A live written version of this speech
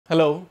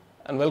Hello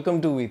and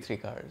welcome to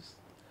V3Cars.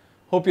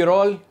 Hope you're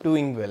all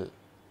doing well.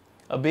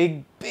 A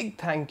big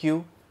thank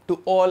you to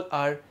all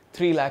our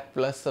 3 lakh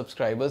plus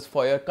subscribers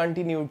for your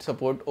continued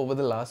support over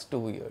the last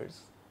 2 years.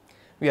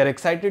 We are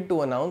excited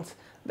to announce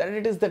that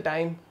it is the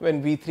time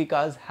when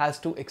V3Cars has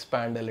to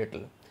expand a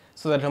little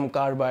so that हम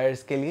car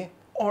buyers के लिए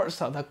और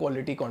ज़्यादा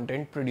quality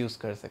content produce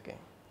कर सकें.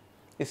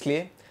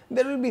 इसलिए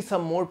there will be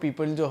some more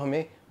people जो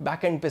हमें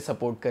back end पे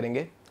support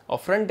करेंगे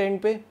और front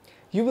end पे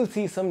you will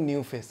see some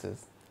new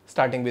faces.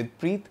 Starting with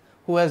Preet,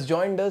 who has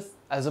joined us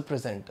as a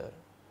presenter.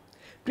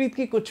 Preet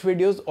की कुछ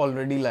videos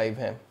already live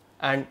हैं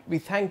and we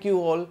thank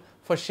you all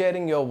for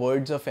sharing your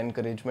words of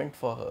encouragement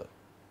for her.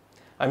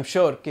 I'm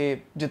sure कि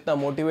जितना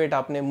motivate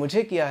आपने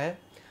मुझे किया है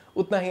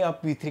उतना ही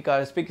आप V3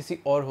 Cars पे किसी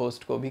और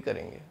host को भी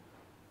करेंगे.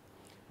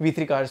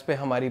 V3 Cars पे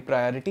हमारी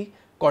priority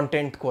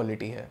content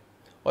quality है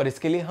और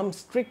इसके लिए हम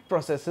strict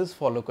processes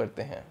follow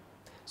करते हैं.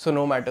 So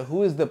no matter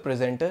who is the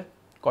presenter,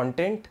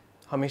 content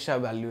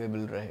हमेशा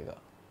valuable रहेगा.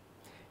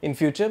 In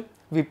future,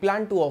 we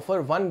plan to offer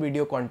one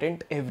video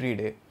content every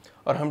day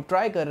और हम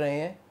try कर रहे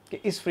हैं कि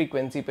इस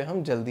frequency पे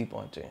हम जल्दी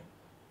पहुँचें.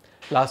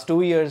 Last 2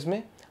 years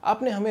में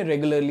आपने हमें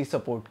regularly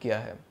support किया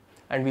है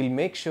and we'll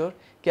make sure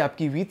कि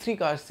आपकी V3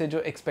 Cars से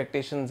जो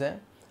expectations हैं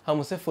हम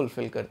उसे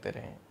fulfill करते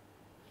रहें.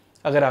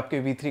 अगर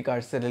आपके V3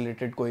 Cars से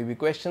related कोई भी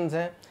questions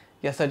हैं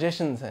या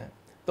suggestions हैं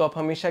तो आप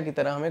हमेशा की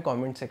तरह हमें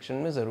comment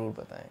section में ज़रूर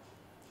बताएं.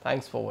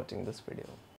 Thanks for watching this video.